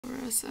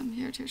guys, I'm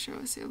here to show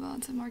you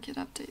about the market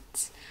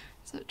updates.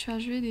 The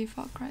Treasury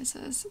default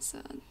crisis.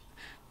 The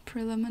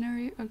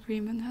preliminary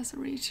agreement has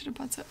reached,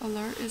 but the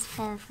alert is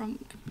far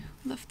from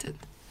lifted.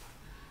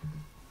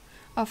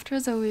 After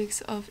the weeks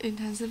of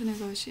intensive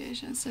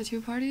negotiations, the two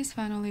parties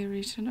finally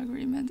reached an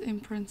agreement in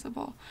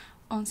principle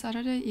on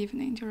Saturday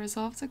evening to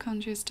resolve the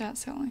country's debt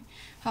ceiling.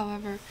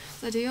 However,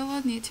 the deal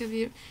will need to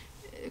be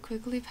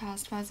quickly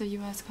passed by the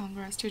U.S.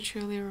 Congress to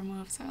truly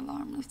remove the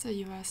alarm of the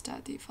U.S.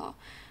 debt default,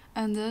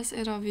 and thus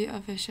it'll be a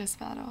vicious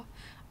battle.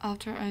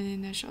 After an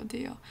initial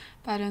deal,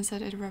 Biden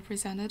said it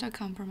represented a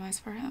compromise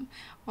for him,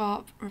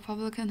 while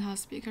Republican House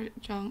Speaker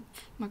John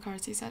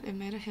McCarthy said it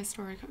made a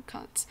historic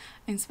cuts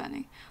in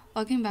spending.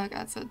 Looking back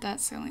at the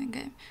debt ceiling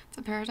game,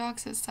 the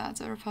paradox is that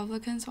the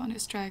Republicans want to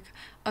strike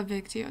a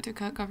big deal to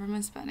cut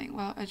government spending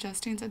while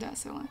adjusting the debt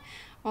ceiling,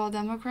 while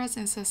Democrats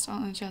insist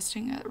on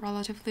adjusting it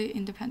relatively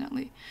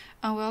independently,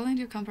 unwilling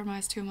to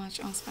compromise too much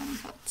on spending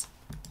cuts.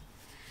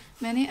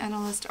 Many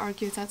analysts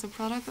argue that the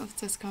product of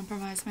this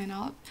compromise may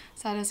not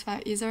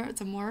satisfy either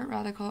the more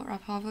radical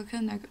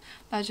Republican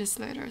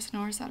legislators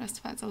nor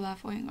satisfy the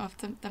left wing of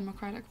the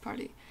Democratic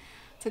Party.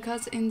 The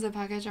cuts in the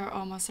package are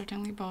almost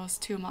certainly both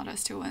too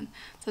modest to win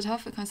the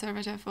tough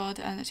conservative vote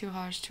and too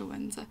harsh to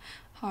win the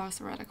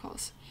House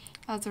radicals.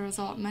 As a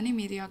result, many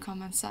media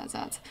comments said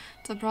that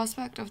the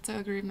prospect of the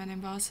agreement in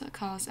both the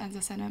House and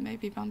the Senate may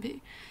be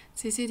bumpy.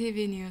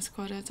 CCTV News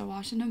quoted the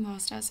Washington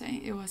Post as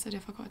saying it was a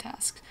difficult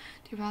task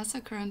to pass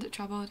the current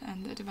troubled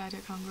and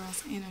divided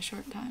Congress in a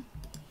short time.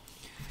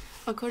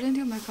 According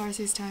to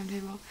McCarthy's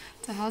timetable,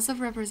 the House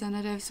of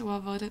Representatives will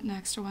vote it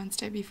next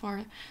Wednesday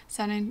before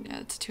sending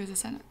it to the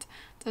Senate.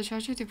 The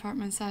Treasury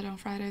Department said on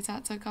Friday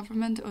that the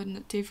government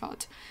would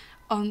default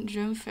on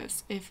June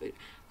 5th if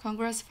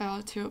Congress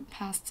failed to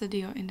pass the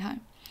deal in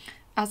time.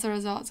 As a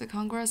result, the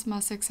Congress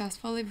must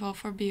successfully vote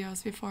for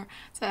bills before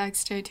the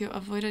X-day to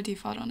avoid a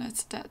default on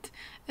its debt.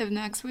 If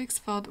next week's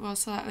vote will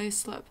slightly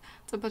slip,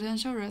 the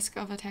potential risk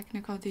of a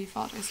technical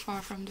default is far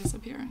from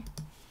disappearing.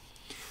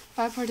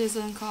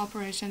 Bipartisan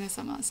cooperation is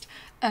a must,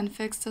 and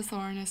fix the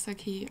thorn is the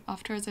key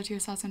after the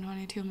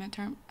 2022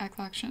 midterm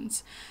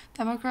elections.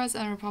 Democrats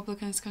and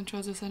Republicans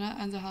control the Senate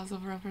and the House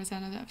of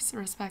Representatives,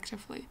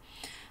 respectively.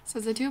 So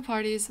the two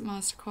parties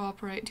must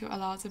cooperate to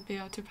allow the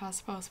bill to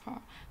pass both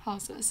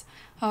houses.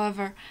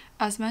 However,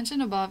 as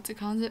mentioned above, the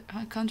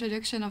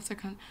contradiction of the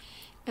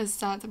is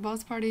that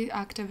both party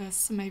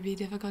activists may be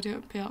difficult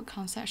to build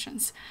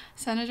concessions.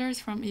 Senators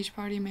from each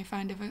party may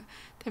find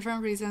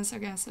different reasons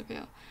against the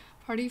bill.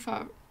 Party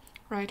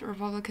far-right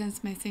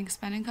Republicans may think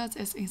spending cuts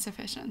is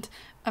insufficient,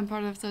 and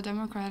part of the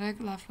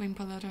Democratic left-wing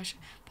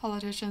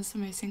politicians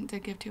may think they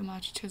give too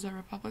much to the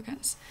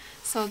Republicans.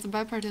 So the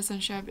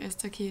bipartisanship is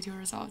the key to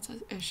resolve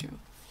the issue.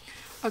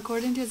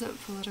 According to the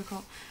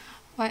Political,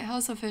 White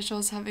House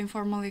officials have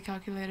informally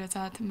calculated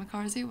that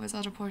McCarthy,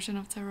 without a portion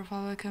of the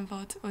Republican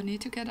vote, would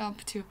need to get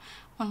up to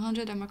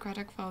 100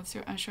 Democratic votes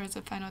to ensure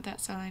the final debt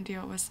ceiling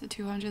deal with the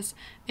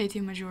 280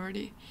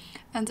 majority,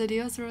 and the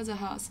deal through the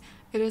House.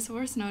 It is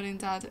worth noting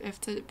that if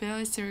the bill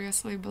is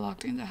seriously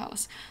blocked in the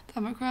House,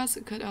 Democrats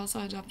could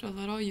also adopt a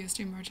little-used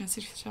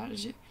emergency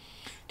strategy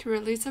to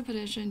release a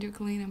petition to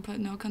clean and put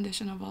no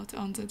conditional vote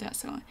on the debt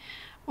ceiling.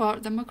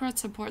 While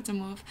Democrats support the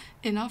move,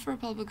 enough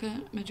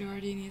Republican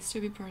majority needs to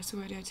be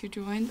persuaded to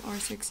join or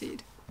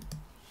succeed.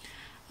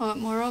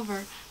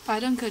 Moreover,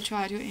 Biden could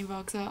try to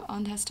invoke the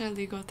untested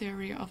legal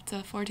theory of the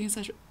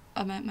 14th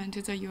Amendment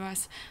to the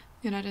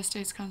United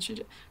States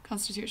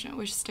Constitution,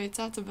 which states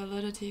that the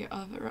validity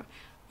of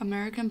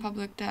American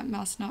public debt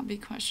must not be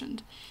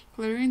questioned,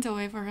 clearing the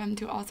way for him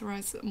to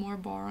authorize more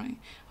borrowing.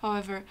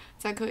 However,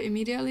 that could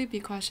immediately be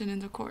questioned in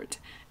the court.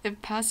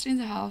 If passed in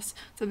the House,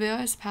 the bill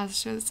is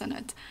passed to the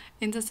Senate.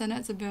 In the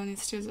Senate, the bill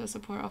needs the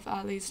support of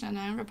at least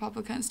 9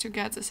 Republicans to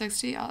get the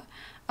 60 out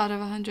of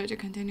 100 to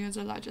continue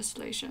the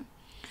legislation.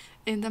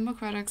 In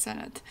Democratic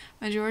Senate,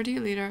 Majority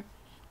Leader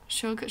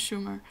Chuck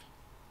Schumer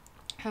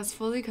has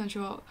fully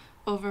control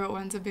over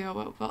when the bill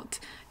will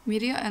vote.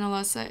 Media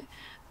analysts say,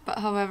 but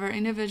however,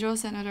 individual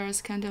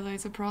senators can delay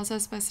the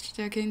process by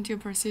sticking to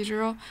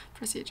procedural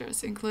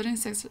procedures, including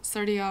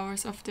 30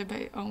 hours of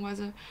debate on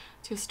whether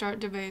to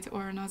start debate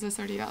or another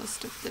 30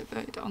 hours of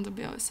debate on the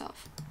bill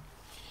itself.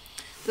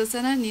 The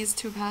Senate needs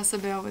to pass the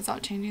bill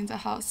without changing the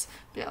House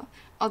bill.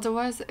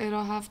 Otherwise,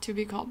 it'll have to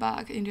be called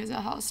back into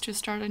the House to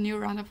start a new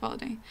round of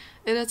voting.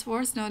 It is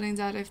worth noting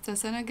that if the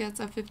Senate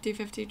gets a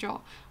 50-50 draw,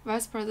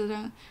 Vice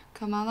President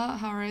Kamala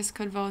Harris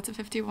could vote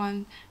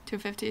 51 to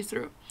 50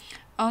 through.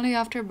 Only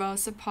after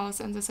both the House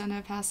and the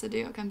Senate pass the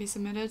deal can be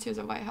submitted to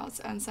the White House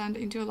and signed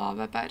into law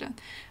by Biden.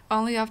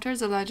 Only after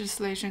the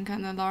legislation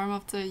can the alarm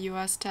of the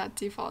U.S. debt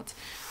default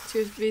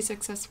to be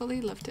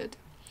successfully lifted.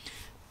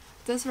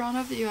 This round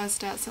of the U.S.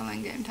 debt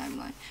ceiling game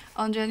timeline.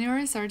 On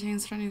January 13,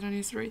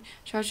 2023,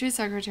 Treasury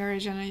Secretary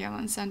Janet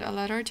Yellen sent a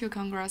letter to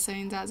Congress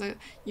saying that the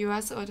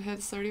U.S. would hit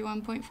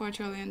 $31.4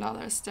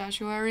 trillion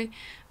statutory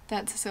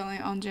debt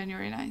ceiling on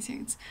January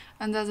 19th,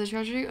 and that the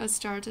Treasury would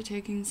start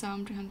taking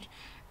some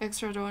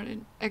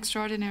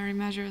extraordinary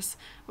measures,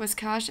 with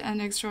cash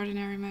and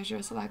extraordinary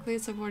measures likely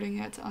supporting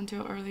it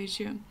until early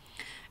June.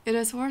 It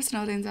is worth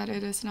noting that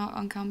it is not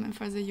uncommon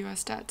for the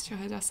U.S. debt to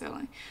hit a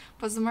ceiling,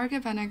 but the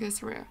market panic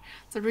is rare.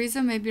 The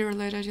reason may be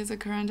related to the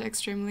current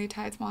extremely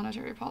tight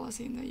monetary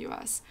policy in the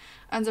U.S.,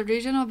 and the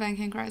regional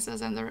banking crisis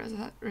and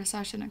the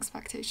recession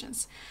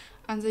expectations,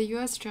 and the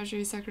U.S.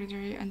 Treasury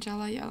Secretary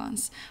Angela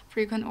Yellen's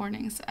frequent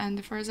warnings,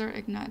 and further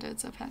ignited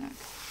the panic.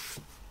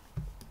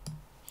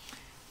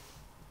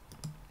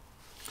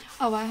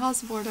 A White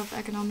House Board of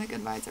Economic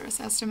Advisors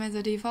estimates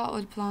the default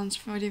would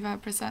plunge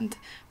 45%.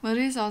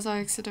 Moody's also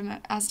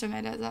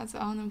estimated that the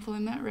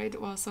unemployment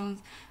rate will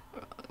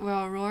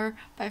roar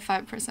by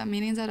 5%,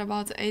 meaning that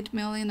about 8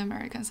 million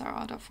Americans are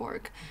out of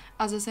work.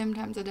 At the same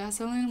time, the debt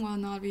ceiling will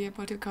not be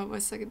able to cope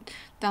with the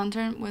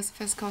downturn with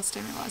fiscal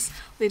stimulus,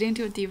 leading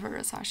to a deeper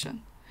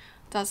recession.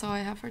 That's all I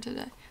have for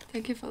today.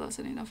 Thank you for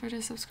listening. Don't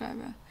forget to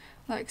subscribe and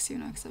like. See you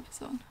next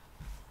episode.